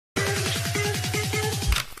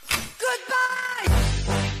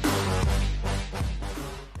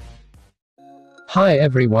Hi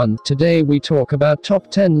everyone, today we talk about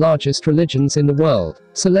top 10 largest religions in the world,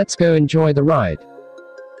 so let's go enjoy the ride.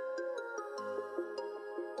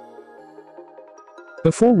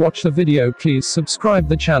 Before watch the video, please subscribe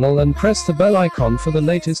the channel and press the bell icon for the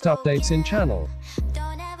latest updates in channel.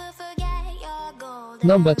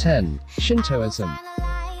 Number 10. Shintoism.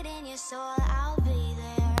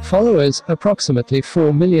 Followers, approximately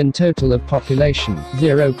 4 million total of population,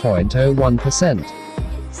 0.01%.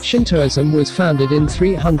 Shintoism was founded in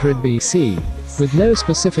 300 BC. With no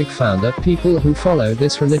specific founder, people who follow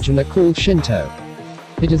this religion are called Shinto.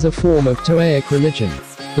 It is a form of Toaic religion.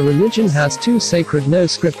 The religion has two sacred no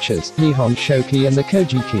scriptures, Nihon Shoki and the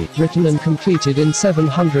Kojiki, written and completed in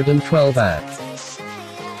 712 AD.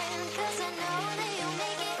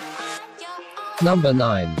 Number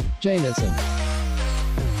 9. Jainism.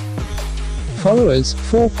 Followers,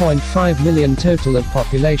 4.5 million total of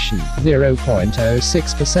population,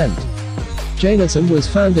 0.06%. Jainism was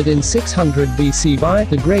founded in 600 BC by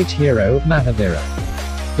the great hero, Mahavira.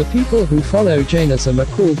 The people who follow Jainism are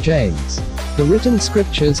called Jains. The written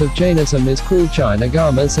scriptures of Jainism is called Jain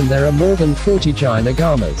Agamas, and there are more than 40 Jain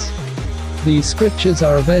Agamas. These scriptures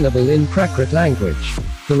are available in Prakrit language.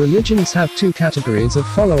 The religions have two categories of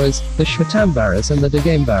followers, the Shvetambaras and the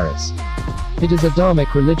Digambaras. It is a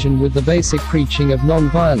dharmic religion with the basic preaching of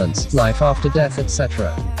non-violence, life after death,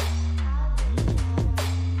 etc.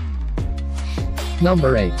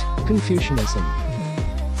 Number 8. Confucianism.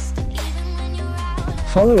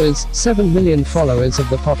 Followers, 7 million followers of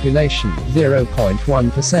the population,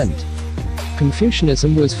 0.1%.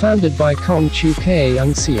 Confucianism was founded by Kong Qiu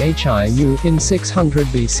in 600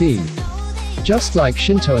 BC. Just like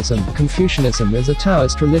Shintoism, Confucianism is a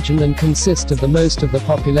Taoist religion and consists of the most of the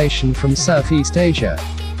population from Southeast Asia.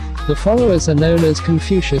 The followers are known as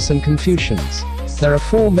Confucius and Confucians. There are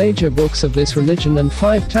 4 major books of this religion and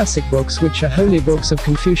 5 classic books which are holy books of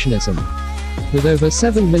Confucianism. With over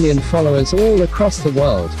 7 million followers all across the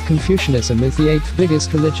world, Confucianism is the 8th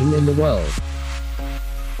biggest religion in the world.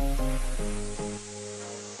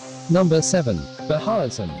 Number 7.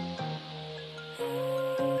 Bahaism.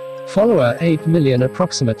 Follower, 8 million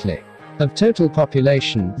approximately. Of total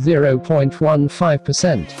population,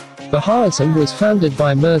 0.15%. Bahaism was founded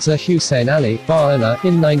by Mirza Hussain Ali Baha'u'llah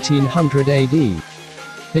in 1900 AD.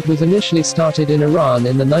 It was initially started in Iran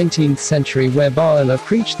in the 19th century, where Baha'u'llah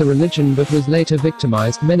preached the religion but was later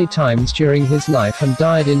victimized many times during his life and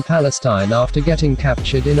died in Palestine after getting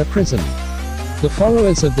captured in a prison. The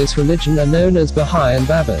followers of this religion are known as Baha'i and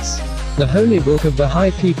Babis. The holy book of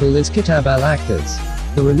Baha'i people is Kitab al-Aqdas.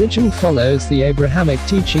 The religion follows the Abrahamic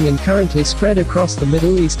teaching and currently spread across the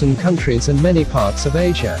Middle Eastern countries and many parts of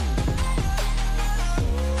Asia.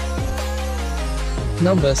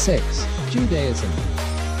 Number 6. Judaism.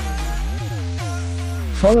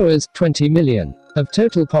 Followers, 20 million. Of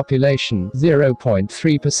total population,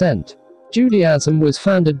 0.3%. Judaism was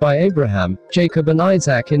founded by Abraham, Jacob and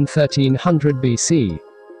Isaac in 1300 BC.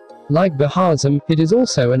 Like Bahaism, it is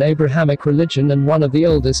also an Abrahamic religion and one of the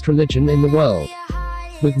oldest religions in the world.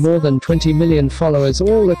 With more than 20 million followers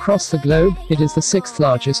all across the globe, it is the 6th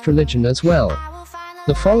largest religion as well.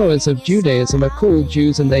 The followers of Judaism are called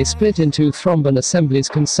Jews, and they split into Thromban assemblies: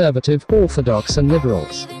 conservative, orthodox and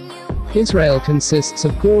liberals. Israel consists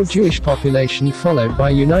of core Jewish population followed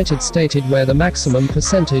by United States, where the maximum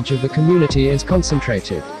percentage of the community is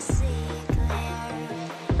concentrated.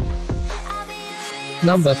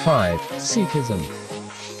 Number 5. Sikhism.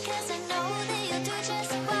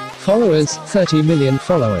 Followers, 30 million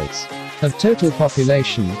followers. Of total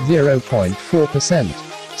population, 0.4%.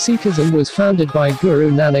 Sikhism was founded by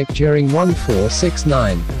Guru Nanak during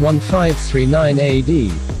 1469-1539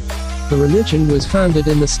 AD. The religion was founded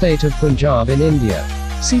in the state of Punjab in India.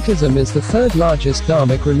 Sikhism is the 3rd largest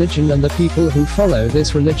dharmic religion, and the people who follow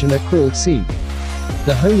this religion are called Sikh.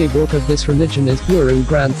 The holy book of this religion is Guru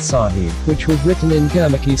Granth Sahib, which was written in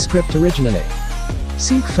Gurmukhi script originally.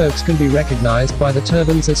 Sikh folks can be recognized by the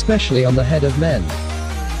turbans, especially on the head of men.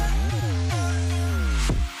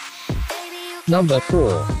 Number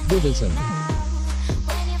 4. Buddhism.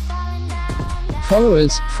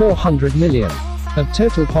 Followers, 400 million. Of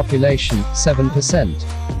total population, 7%.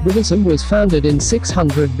 Buddhism was founded in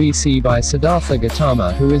 600 BC by Siddhartha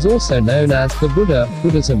Gautama, who is also known as the Buddha.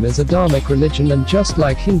 Buddhism is a dharmic religion, and just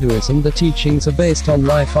like Hinduism, the teachings are based on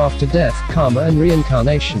life after death, karma and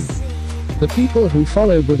reincarnation. The people who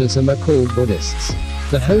follow Buddhism are called Buddhists.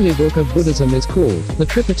 The holy book of Buddhism is called the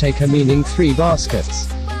Tripitaka, meaning 3 baskets.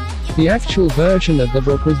 The actual version of the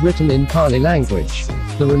book was written in Pali language.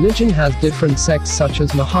 The religion has different sects such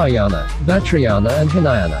as Mahayana, Vajrayana and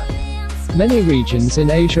Hinayana. Many regions in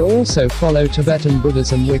Asia also follow Tibetan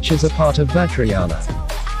Buddhism, which is a part of Vajrayana.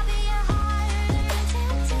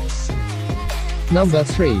 Number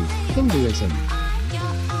 3. Hinduism.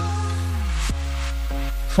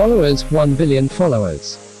 Followers, 1 billion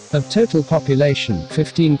followers. Of total population,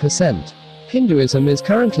 15%. Hinduism is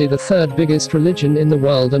currently the third biggest religion in the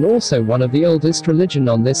world and also one of the oldest religion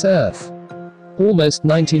on this earth. Almost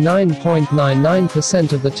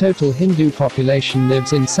 99.99% of the total Hindu population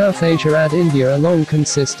lives in South Asia, and India alone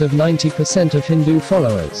consists of 90% of Hindu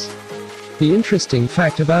followers. The interesting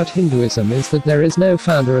fact about Hinduism is that there is no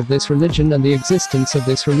founder of this religion, and the existence of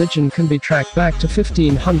this religion can be tracked back to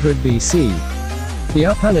 1500 BC. The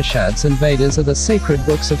Upanishads and Vedas are the sacred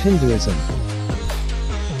books of Hinduism.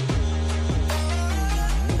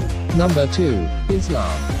 Number 2.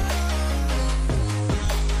 Islam.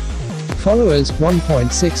 Followers,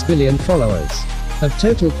 1.6 billion followers. Of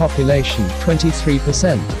total population,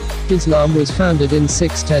 23%. Islam was founded in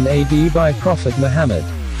 610 AD by Prophet Muhammad.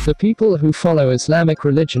 The people who follow Islamic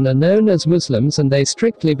religion are known as Muslims, and they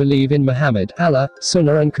strictly believe in Muhammad, Allah,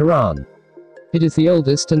 Sunnah and Quran. It is the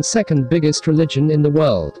oldest and second biggest religion in the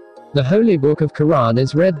world. The holy book of Quran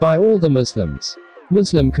is read by all the Muslims.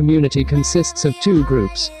 Muslim community consists of two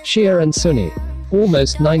groups, Shia and Sunni.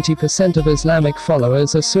 Almost 90% of Islamic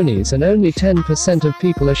followers are Sunnis and only 10% of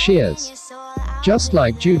people are Shias. Just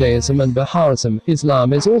like Judaism and Baha'ism,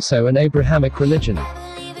 Islam is also an Abrahamic religion.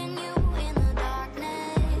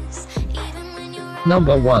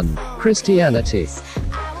 Number 1. Christianity.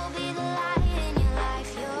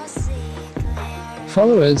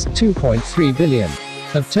 Followers, 2.3 billion.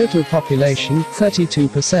 Of total population,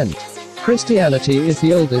 32%. Christianity is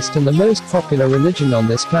the oldest and the most popular religion on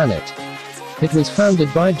this planet. It was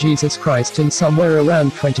founded by Jesus Christ in somewhere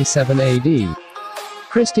around 27 AD.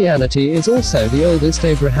 Christianity is also the oldest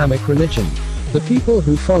Abrahamic religion. The people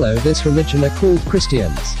who follow this religion are called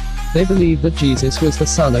Christians. They believe that Jesus was the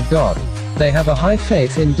Son of God. They have a high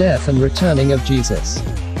faith in death and returning of Jesus.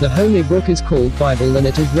 The holy book is called Bible, and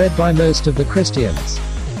it is read by most of the Christians.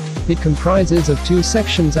 It comprises of two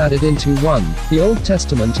sections added into one, the Old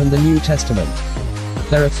Testament and the New Testament.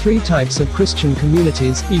 There are three types of Christian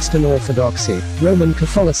communities: Eastern Orthodoxy, Roman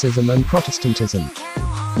Catholicism and Protestantism.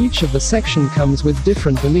 Each of the section comes with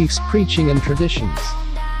different beliefs, preaching and traditions.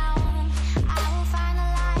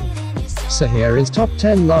 So here is top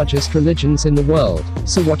 10 largest religions in the world.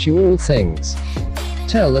 So what you all think?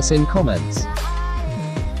 Tell us in comments.